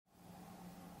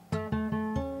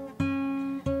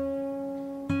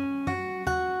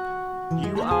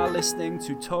You are listening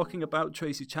to Talking About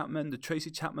Tracy Chapman, the Tracy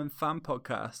Chapman Fan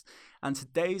Podcast, and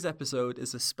today's episode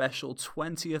is a special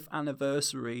 20th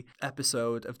anniversary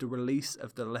episode of the release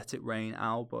of the Let It Rain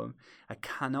album. I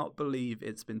cannot believe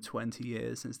it's been 20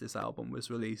 years since this album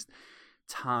was released.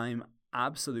 Time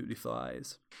absolutely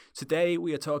flies. Today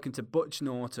we are talking to Butch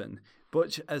Norton.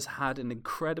 Butch has had an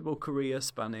incredible career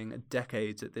spanning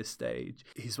decades at this stage.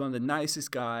 He's one of the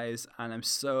nicest guys, and I'm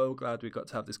so glad we got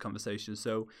to have this conversation.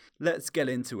 So let's get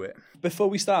into it. Before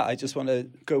we start, I just want to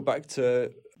go back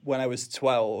to when I was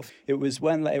 12. It was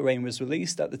when Let It Rain was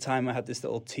released. At the time, I had this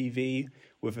little TV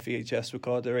with a VHS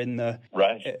recorder in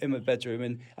my bedroom,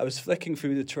 and I was flicking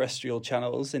through the terrestrial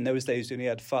channels. In those days, we only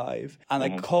had 5, and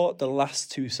I caught the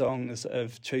last 2 songs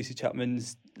of Tracy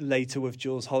Chapman's Later with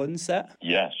Jools Holland set.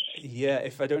 Yes. Yeah,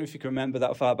 I don't know if you can remember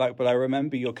that far back, but I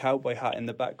remember your cowboy hat in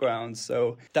the background.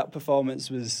 So that performance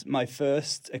was my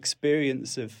first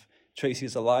experience of Tracy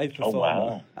as a live performer. Oh,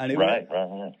 wow. And Right.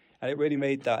 And it really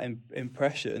made that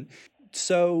impression.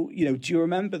 So, do you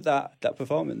remember that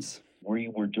performance? We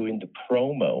were doing the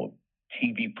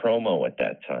TV promo at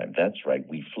that time. That's right.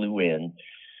 We flew in.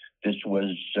 This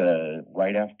was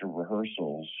right after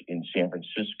rehearsals in San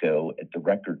Francisco at the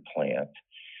record plant.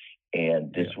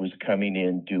 And this was coming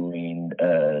in doing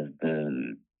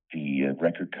the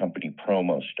record company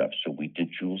promo stuff. So we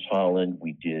did Jools Holland.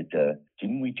 We did,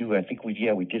 we did a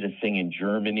thing in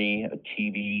Germany, a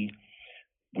TV,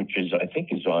 which I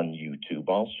think is on YouTube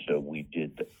also. We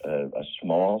did a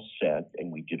small set, and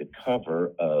we did a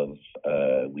cover of,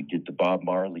 we did the Bob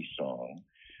Marley song,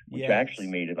 which actually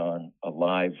made it on a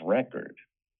live record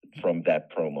from that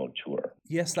promo tour.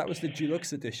 Yes, that was the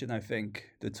deluxe edition, I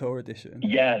think, the tour edition.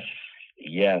 Yes.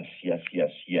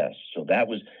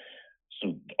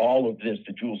 So all of this,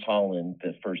 the Jools Holland,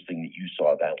 the first thing that you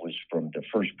saw, that was from the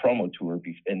first promo tour,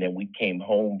 and then we came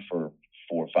home for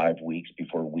 4 or 5 weeks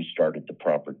before we started the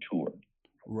proper tour.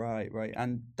 Right.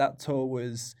 And that tour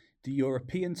was the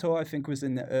European tour, I think, was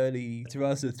in the early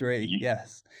 2003.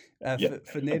 Yes.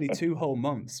 For nearly 2 whole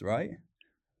months, right?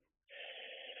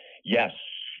 Yes,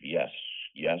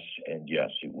 and yes,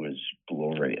 it was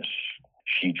glorious.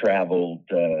 She traveled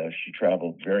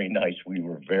very nice. We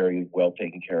were very well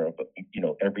taken care of.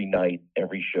 Every night,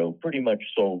 every show pretty much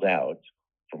sold out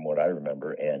from what I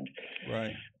remember. And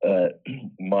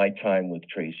my time with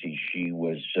Tracy, she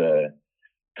was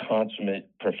consummate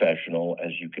professional,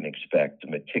 as you can expect,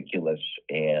 meticulous,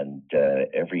 and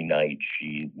every night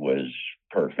she was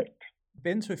perfect.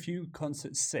 Been to a few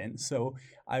concerts since, so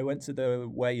I went to the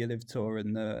Where You Live tour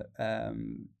and the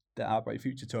Our Bright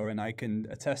Future tour, and I can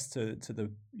attest to the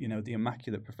the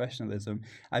immaculate professionalism.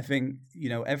 I think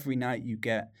every night you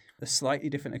get a slightly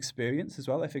different experience as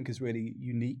well. I think is really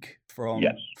unique from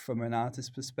an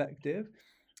artist's perspective.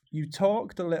 You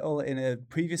talked a little in a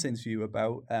previous interview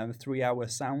about 3-hour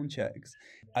sound checks.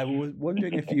 I was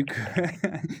wondering if you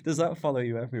could. Does that follow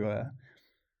you everywhere?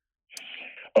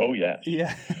 Oh yeah.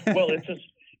 Yeah. Well, it's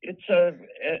a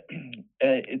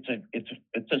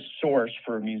source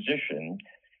for a musician.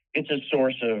 It's a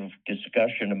source of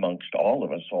discussion amongst all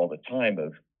of us all the time.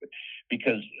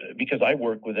 Because I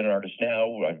work with an artist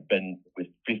now. I've been with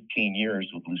 15 years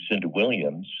with Lucinda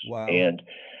Williams. Wow. And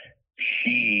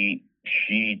she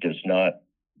does not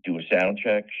do a sound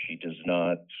check.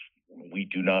 We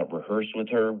do not rehearse with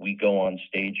her. We go on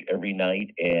stage every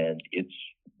night, and it's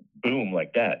boom,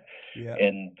 like that. Yeah.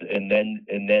 And then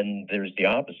there's the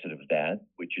opposite of that,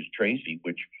 which is Tracy,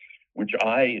 which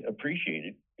I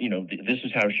appreciated. This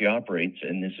is how she operates,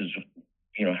 and this is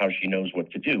how she knows what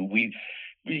to do.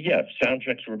 Sound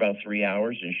checks were about 3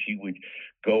 hours, and she would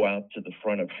go out to the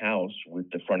front of house with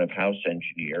the front of house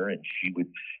engineer, and she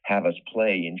would have us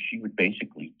play, and she would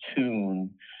basically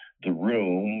tune the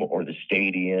room or the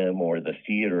stadium or the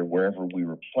theater, wherever we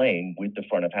were playing, with the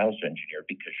front of house engineer,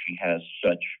 because she has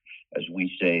such, as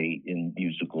we say in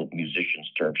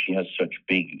musicians' terms, she has such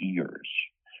big ears.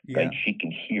 Yeah. Right? She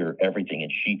can hear everything,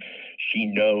 and she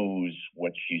knows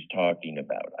what she's talking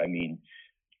about. I mean,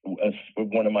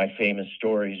 one of my famous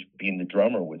stories, being the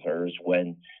drummer with her, is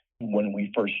when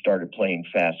we first started playing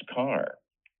Fast Car.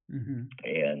 Mm-hmm.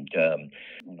 And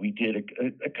we did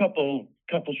a couple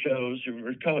shows,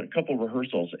 a couple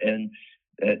rehearsals, and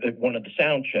at one of the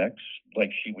sound checks,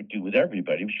 like she would do with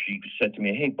everybody, she said to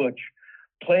me, "Hey, Butch,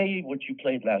 play what you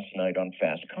played last night on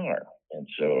Fast Car." And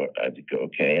so I'd go,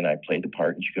 okay, and I played the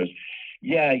part, and she goes,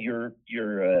 "Yeah, your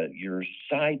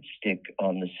side stick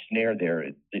on the snare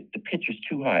there, the pitch is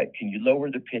too high. Can you lower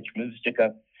the pitch, move the stick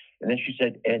up?" And then she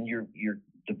said, "And your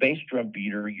the bass drum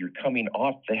beater, you're coming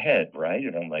off the head, right?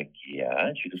 And I'm like, yeah.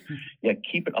 And she goes, yeah,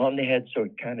 keep it on the head so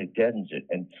it kind of deadens it,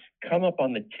 and come up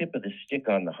on the tip of the stick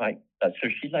on the high. So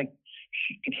she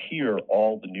could hear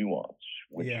all the nuance,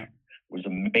 which was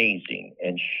amazing.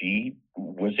 And she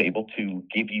was able to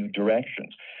give you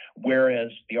directions.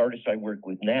 Whereas the artist I work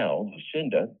with now,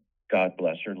 Lucinda, God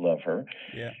bless her, love her.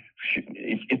 Yeah.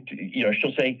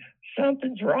 She'll say,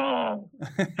 something's wrong.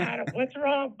 What's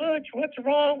wrong, Butch? What's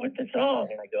wrong with the song?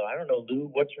 And I go, I don't know, Lou.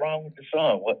 What's wrong with the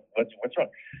song? What's wrong?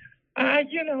 I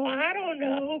don't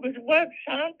know, but what's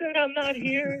something I'm not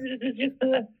hearing?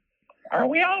 Are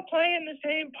we all playing the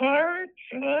same parts?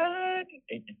 What?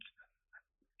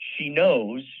 She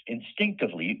knows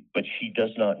instinctively, but she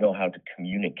does not know how to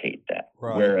communicate that.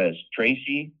 Right. Whereas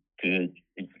Tracy could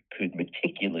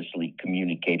meticulously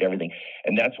communicate everything.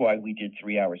 And that's why we did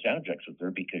 3-hour sound checks with her,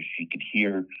 because she could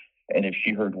hear, and if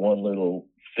she heard one little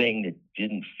thing that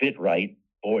didn't fit right,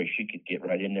 boy, she could get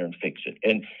right in there and fix it.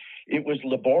 And it was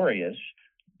laborious,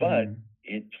 but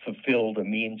it fulfilled a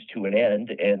means to an end.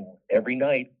 And every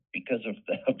night, because of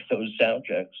those sound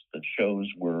checks, the shows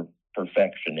were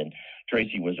perfection. And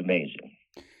Tracy was amazing.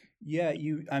 Yeah,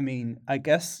 I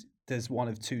guess there's one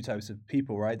of two types of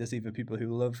people, right? There's either people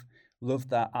who love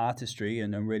that artistry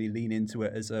and really lean into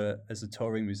it as a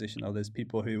touring musician, or there's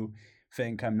people who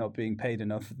think I'm not being paid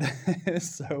enough.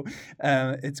 So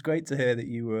it's great to hear that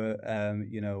you were,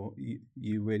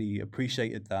 you really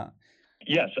appreciated that.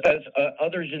 Yes, as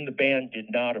others in the band did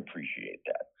not appreciate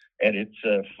that. And it's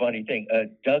a funny thing.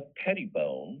 Doug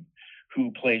Pettibone,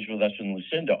 who plays with us in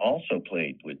Lucinda, also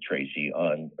played with Tracy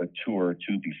on a tour or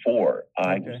two before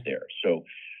I was there. So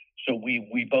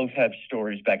we both have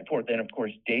stories back and forth. And of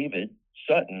course, David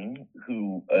Sutton,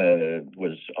 who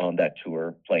was on that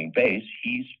tour playing bass,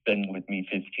 he's been with me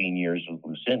 15 years with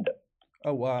Lucinda.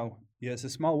 Oh, wow. Yeah, it's a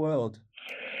small world.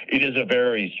 It is a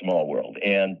very small world.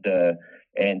 And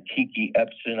Kiki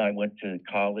Epson, I went to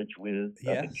college with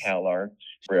at CalArts,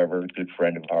 forever, a good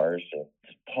friend of ours.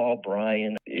 Paul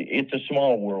Bryan. It's a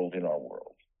small world in our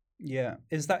world. Yeah.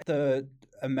 Is that the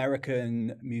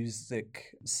American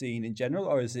music scene in general,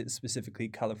 or is it specifically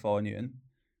Californian?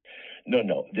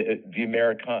 No. The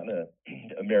Americana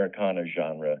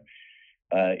genre.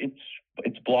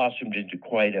 It's blossomed into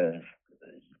quite a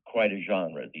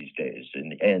genre these days,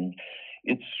 and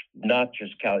it's not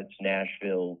just it's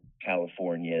Nashville,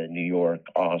 California, New York,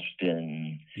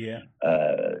 Austin.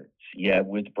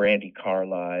 With Brandi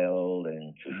Carlile,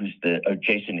 and who's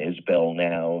Jason Isbell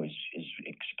now is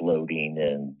exploding,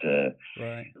 and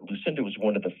Lucinda was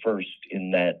one of the first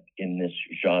in this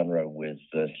genre with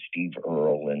Steve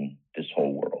Earle and this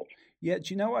whole world. Yeah,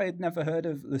 do you know, I had never heard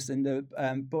of Lucinda,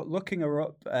 but looking her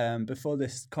up before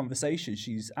this conversation,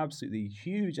 she's absolutely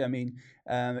huge. I mean,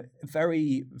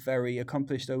 very, very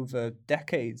accomplished over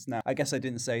decades now. I guess I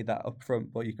didn't say that up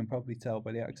front, but you can probably tell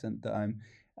by the accent that I'm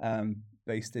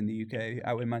based in the UK,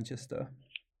 out in Manchester.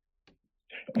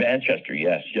 Manchester,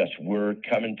 yes. We're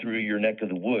coming through your neck of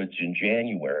the woods in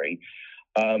January.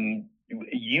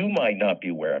 You might not be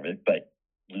aware of it, but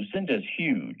Lucinda's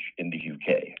huge in the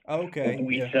UK. Okay.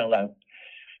 We sell out.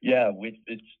 Yeah,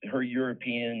 it's her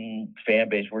European fan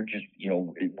base. We're just,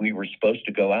 we were supposed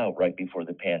to go out right before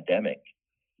the pandemic.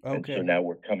 Okay. And so now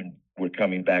we're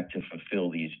coming back to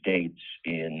fulfill these dates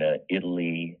in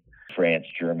Italy, France,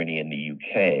 Germany, and the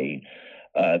UK.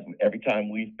 Every time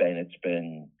we've been, it's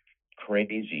been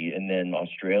crazy. And then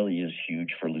Australia is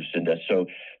huge for Lucinda. So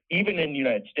even in the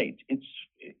United States, it's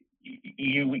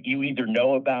you either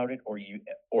know about it or you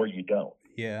don't.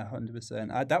 Yeah,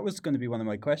 100%. That was going to be one of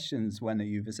my questions. When are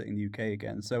you visiting the UK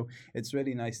again? So it's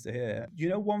really nice to hear.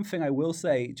 One thing I will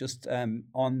say, just on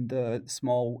the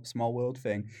small world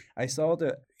thing, I saw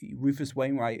that Rufus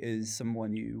Wainwright is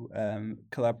someone you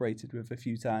collaborated with a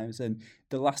few times, and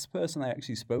the last person I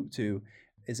actually spoke to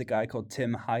is a guy called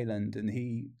Tim Hyland, and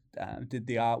he did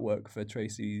the artwork for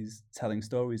Tracy's Telling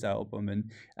Stories album,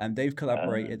 and they've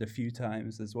collaborated a few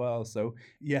times as well. So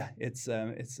yeah, it's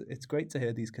great to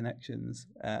hear these connections.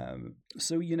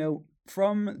 So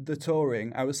from the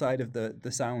touring outside of the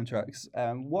soundtracks,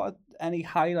 what are any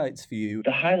highlights for you?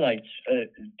 The highlights,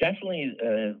 definitely.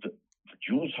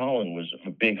 Jools Holland was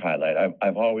a big highlight.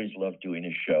 I've always loved doing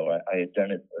his show. I had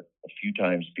done it a few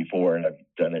times before, and I've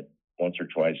done it once or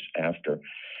twice after.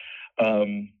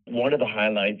 One of the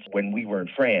highlights, when we were in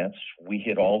France, we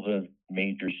hit all the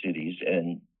major cities,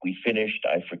 and we finished,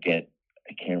 I can't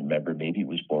remember, maybe it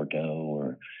was Bordeaux,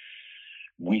 or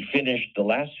we finished the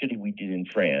last city we did in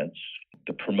France.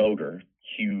 The promoter,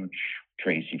 huge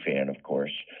Tracy fan, of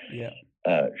course,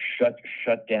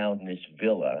 shut down this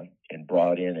villa and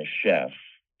brought in a chef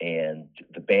and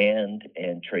the band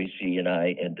and Tracy and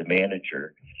I and the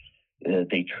manager,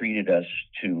 they treated us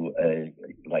to a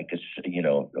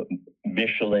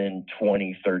Michelin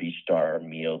 20, 30-star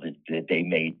meal that they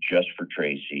made just for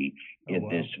Tracy in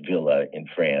this villa in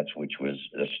France, which was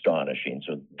astonishing.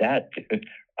 So that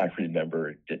I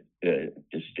remember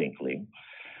distinctly.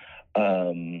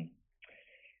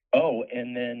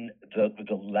 And then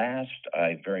the last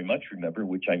I very much remember,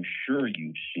 which I'm sure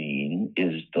you've seen,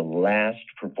 is the last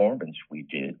performance we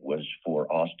did was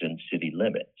for Austin City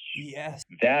Limits. Yes.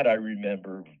 That I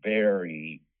remember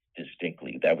very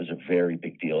distinctly. That was a very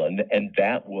big deal. And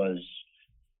that was,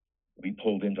 we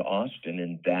pulled into Austin,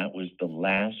 and that was the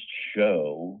last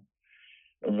show.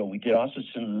 No, we did Austin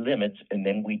City Limits, and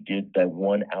then we did that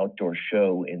one outdoor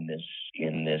show in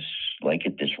this like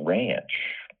at this ranch.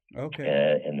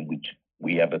 Okay. And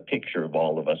we have a picture of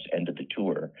all of us end of the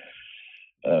tour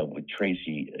with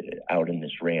Tracy out in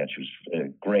this ranch. It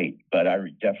was great, but I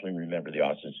definitely remember the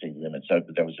Austin City Limits.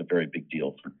 That was a very big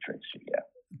deal for Tracy, yeah.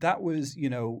 That was,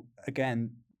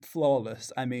 again,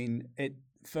 flawless. I mean, it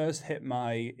first hit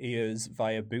my ears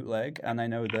via bootleg, and I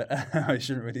know that I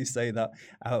shouldn't really say that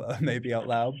maybe out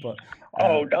loud, but...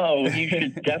 Oh, no, you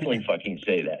should definitely fucking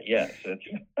say that, yes.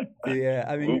 Yeah,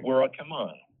 I mean... come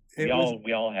on. We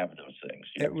all have those things.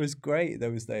 Yeah. It was great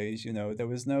those days. There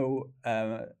was no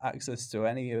access to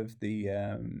any of the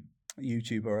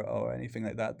YouTube or anything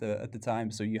like that at the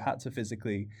time, so you had to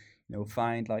physically,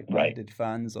 find like-minded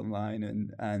fans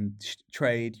online and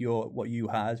trade what you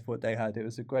had for what they had. It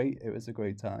was a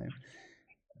great time.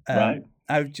 Right.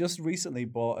 I've just recently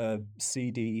bought a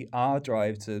CD-R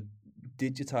drive to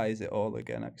digitize it all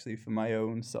again, actually, for my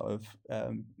own sort of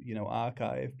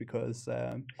archive, because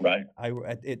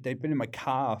they've been in my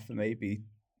car for maybe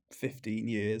 15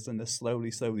 years and they're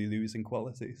slowly losing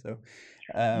quality. So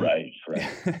right.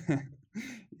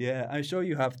 Yeah, I'm sure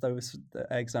you have those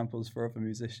examples for other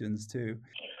musicians too.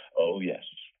 Oh yes.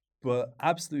 But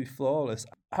absolutely flawless.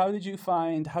 How did you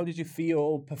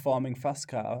feel performing Fast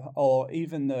Car, or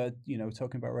even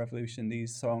talking about Revolution,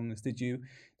 these songs? Did you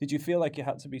feel like you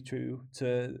had to be true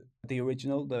to the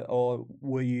original, or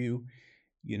were you,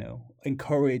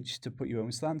 encouraged to put your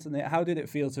own slant on it? How did it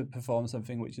feel to perform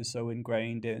something which is so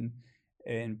ingrained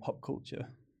in pop culture?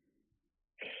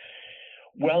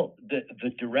 Well,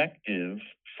 the directive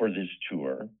for this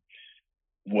tour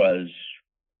was,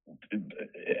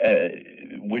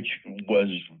 which was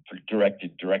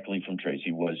directed directly from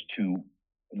Tracy, was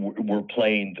we're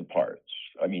playing the parts.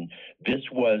 I mean, this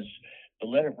was, the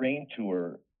Let It Rain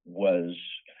tour was,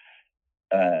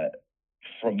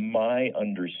 from my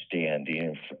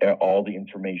understanding, all the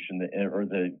information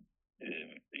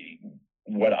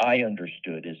what I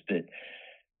understood is that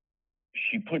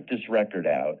she put this record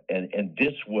out, and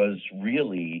this was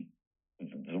really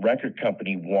the record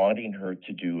company wanting her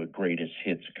to do a greatest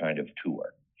hits kind of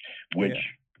tour, which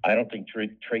I don't think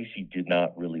Tracy did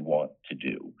not really want to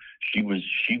do. She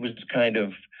was kind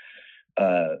of,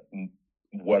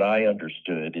 what I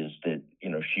understood is that,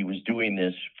 she was doing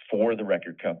this for the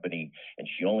record company, and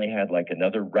she only had like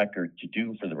another record to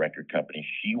do for the record company.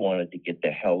 She wanted to get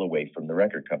the hell away from the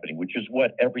record company, which is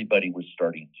what everybody was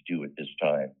starting to do at this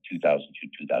time, 2002,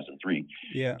 2003,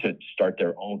 to start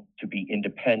their own, to be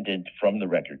independent from the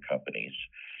record companies,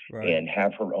 and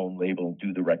have her own label and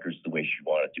do the records the way she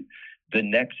wanted to. The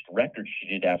next record she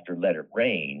did after Let It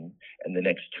Rain, and the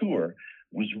next tour,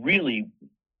 was really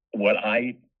what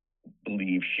I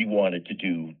believe she wanted to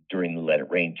do during the Let It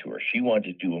Rain tour. She wanted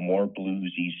to do a more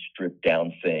bluesy, stripped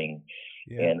down thing.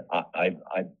 And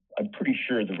I'm pretty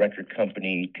sure the record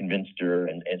company convinced her,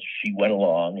 and she went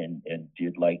along and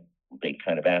did like they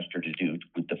kind of asked her to do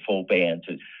with the full band,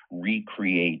 to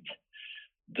recreate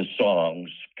the songs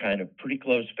kind of pretty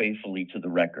close faithfully to the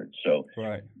record. So,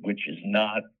 which is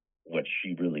not what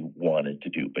she really wanted to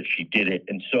do, but she did it.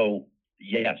 And so,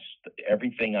 yes,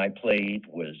 everything I played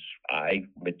I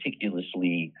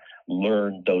meticulously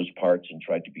learned those parts and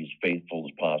tried to be as faithful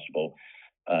as possible.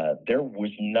 There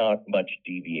was not much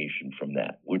deviation from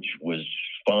that, which was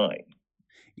fine.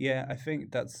 Yeah, I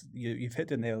think you've hit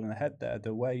the nail on the head there.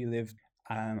 The Where You Live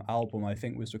album, I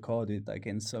think, was recorded like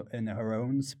in her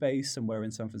own space somewhere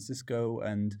in San Francisco,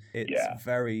 and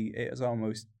it's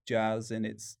almost jazz in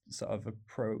its sort of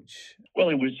approach. Well,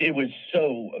 it was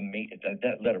so amazing.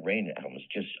 That Let It Rain album was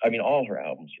just, I mean, all her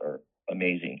albums are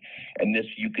amazing, and this,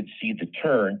 you could see the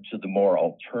turn to the more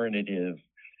alternative,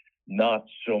 not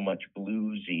so much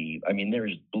bluesy. I mean,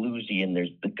 there's bluesy and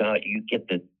there's you get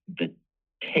the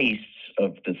tastes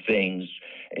of the things,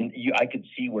 and I could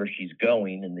see where she's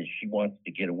going, and that she wants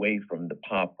to get away from the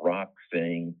pop rock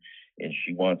thing, and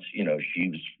she wants, she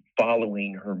was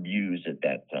following her muse at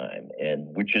that time,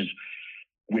 and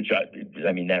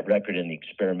I mean, that record and the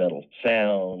experimental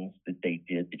sounds that they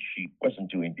did that she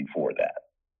wasn't doing before that.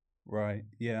 Right.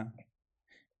 Yeah.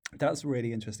 That's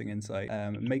really interesting insight.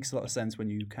 It makes a lot of sense when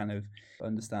you kind of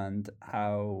understand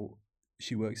how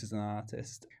she works as an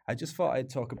artist. I just thought I'd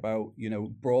talk about,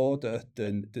 broader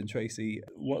than Tracy.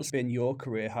 What's been your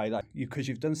career highlight? Because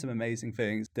you've done some amazing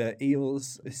things. The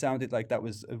Eels, it sounded like that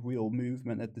was a real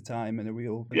movement at the time and a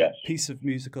real piece of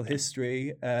musical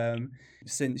history.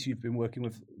 Since you've been working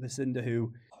with Lucinda,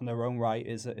 who on her own right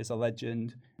is a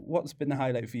legend. What's been the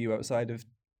highlight for you outside of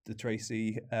the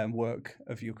Tracy work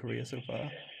of your career so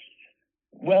far?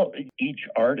 Well, each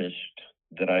artist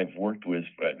that I've worked with,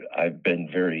 I've been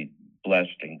very blessed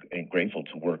and grateful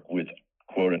to work with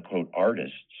quote unquote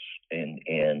artists, and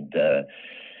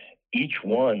each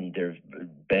one there's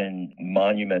been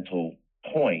monumental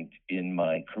point in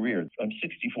my career. I'm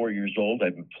 64 years old.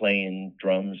 I've been playing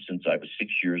drums since I was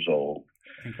 6 years old.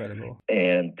 Incredible.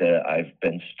 And I've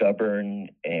been stubborn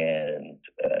and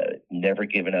never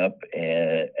given up,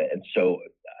 and so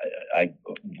I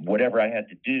whatever I had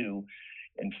to do.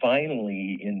 And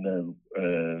finally, in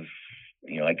the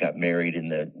I got married in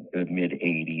the mid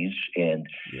 '80s and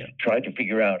tried to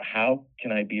figure out, how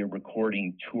can I be a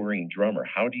recording touring drummer?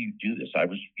 How do you do this? I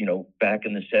was, back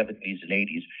in the '70s and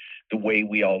 '80s, the way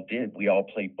we all did. We all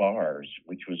played bars,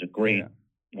 which was a great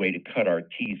way to cut our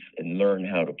teeth and learn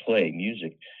how to play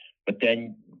music. But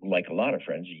then, like a lot of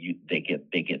friends, they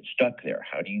get stuck there.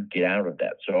 How do you get out of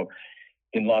that? So,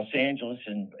 in Los Angeles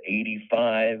in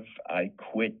 '85, I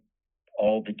quit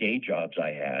all the day jobs I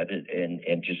had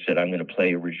and just said, I'm going to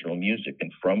play original music.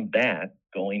 And from that,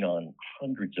 going on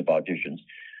hundreds of auditions,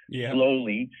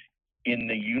 slowly in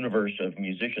the universe of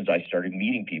musicians, I started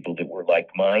meeting people that were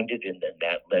like-minded, and then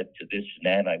that led to this and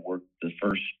that. I worked the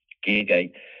first gig.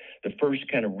 The first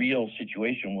kind of real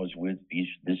situation was with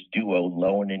this duo,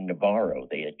 Lowen and Navarro.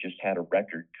 They had just had a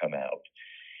record come out.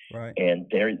 Right. And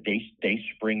they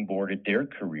springboarded their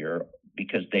career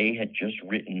because they had just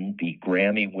written the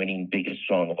Grammy-winning biggest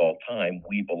song of all time,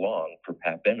 We Belong, for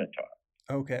Pat Benatar.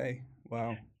 Okay,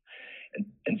 wow.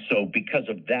 And so because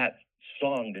of that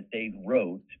song that they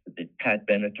wrote, that Pat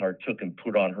Benatar took and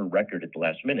put on her record at the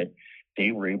last minute,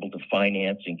 they were able to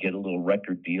finance and get a little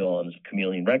record deal on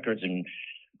Chameleon Records. And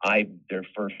their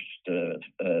first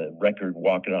record,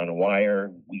 Walking on a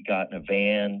Wire, we got in a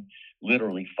van,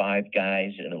 literally 5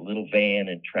 guys in a little van,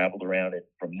 and traveled around it.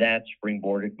 From that,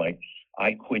 springboarded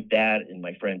I quit that, and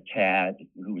my friend Tad,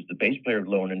 who was the bass player of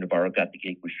Lowen and Navarro, got the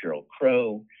gig with Sheryl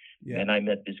Crow. And I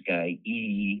met this guy,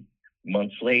 E,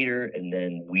 months later, and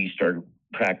then we started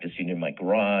practicing in my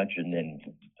garage. And then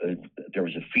there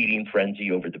was a feeding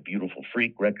frenzy over the Beautiful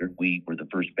Freak record. We were the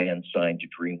first band signed to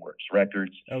DreamWorks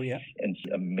Records. Oh, yeah. And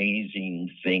amazing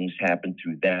things happened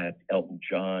through that. Elton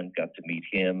John, got to meet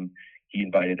him. He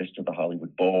invited us to the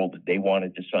Hollywood Bowl. They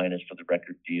wanted to sign us for the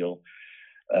record deal.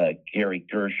 Gary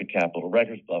Gersh at Capitol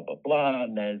Records, blah, blah, blah.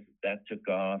 And that took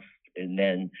off. And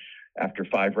then after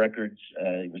 5 records,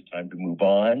 it was time to move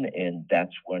on. And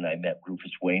that's when I met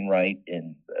Rufus Wainwright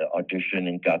and auditioned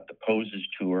and got the Poses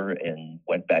tour, and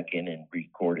went back in and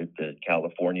recorded the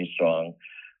California song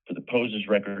for the Poses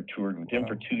record, toured with him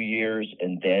for 2 years.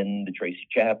 And then the Tracy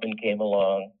Chapman came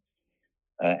along.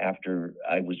 After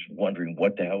I was wondering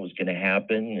what the hell was going to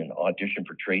happen, and auditioned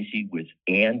for Tracy with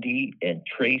Andy and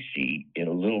Tracy in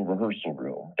a little rehearsal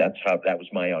room. That was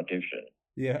my audition.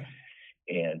 Yeah.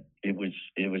 And it was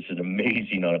an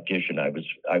amazing audition. I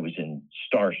was in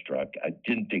starstruck. I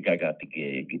didn't think I got the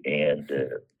gig, and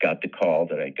got the call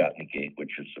that I got in the gig,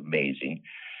 which was amazing.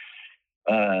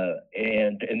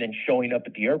 And then showing up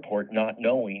at the airport, not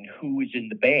knowing who was in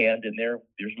the band, and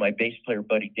there's my bass player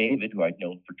buddy David, who I'd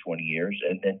known for 20 years,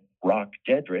 and then Rock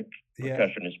Dedrick,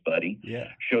 percussionist buddy,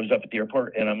 shows up at the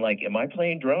airport, and I'm like, am I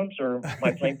playing drums or am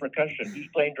I playing percussion? Who's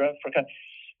playing drums? Percussion?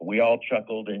 We all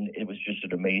chuckled, and it was just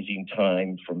an amazing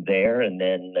time from there. And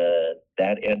then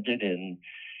that ended, and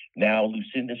now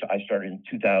Lucinda. I started in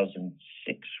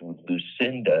 2006 with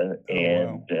Lucinda,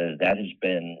 and that has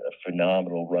been a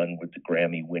phenomenal run with the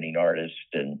Grammy-winning artist,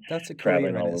 and that's a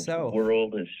traveling career in all itself. over the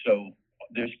world. So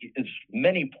it's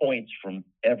many points from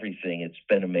everything. It's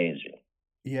been amazing.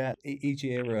 Yeah, each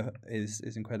era is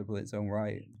incredible in its own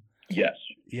right. Yes.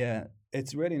 Yeah,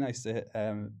 it's really nice to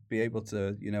be able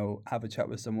to, have a chat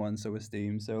with someone so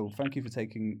esteemed. So thank you for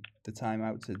taking the time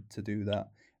out to do that.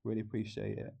 Really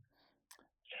appreciate it.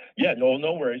 Yeah,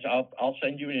 no worries. I'll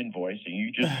send you an invoice, and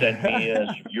you just send me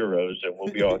euros, and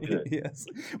we'll be all good. Yes.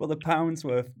 Well, the pound's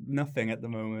worth nothing at the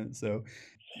moment, so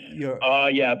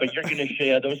Yeah, but you're going to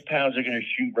share those pounds are going to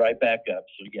shoot right back up.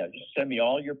 So yeah, just send me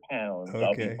all your pounds. Okay.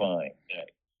 I'll be fine.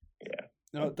 Yeah.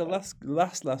 No, the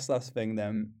last thing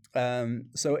then.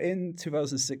 So in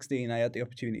 2016, I had the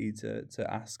opportunity to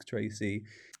ask Tracy,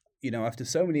 after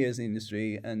so many years in the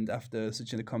industry and after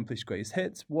such an accomplished greatest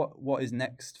hits, what is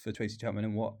next for Tracy Chapman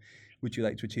and what would you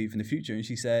like to achieve in the future? And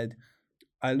she said,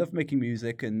 I love making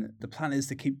music and the plan is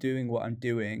to keep doing what I'm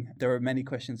doing. There are many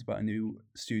questions about a new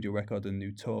studio record and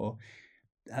new tour.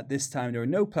 At this time, there are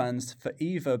no plans for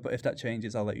either, but if that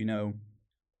changes, I'll let you know.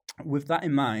 With that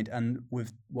in mind, and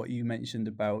with what you mentioned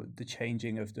about the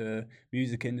changing of the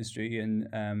music industry and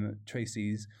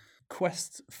Tracy's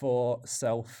quest for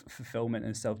self-fulfillment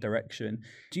and self-direction,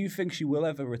 do you think she will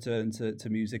ever return to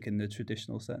music in the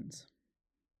traditional sense?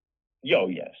 Oh,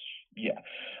 yes. Yeah.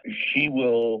 She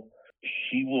will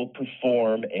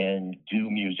perform and do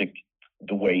music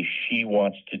the way she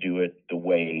wants to do it, the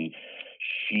way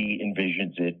she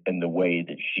envisions it, and the way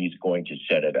that she's going to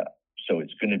set it up. So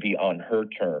it's going to be on her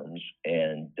terms,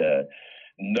 and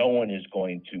no one is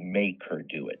going to make her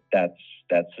do it. That's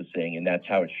the thing, and that's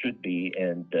how it should be.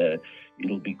 And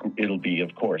it'll be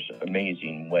of course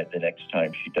amazing when the next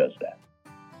time she does that.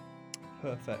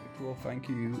 Perfect. Well, thank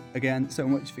you again so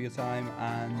much for your time,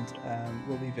 and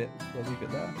we'll leave it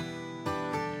there.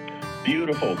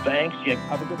 Beautiful. Thanks. Yeah.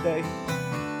 Have a good day.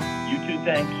 You too.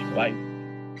 Thanks. Bye.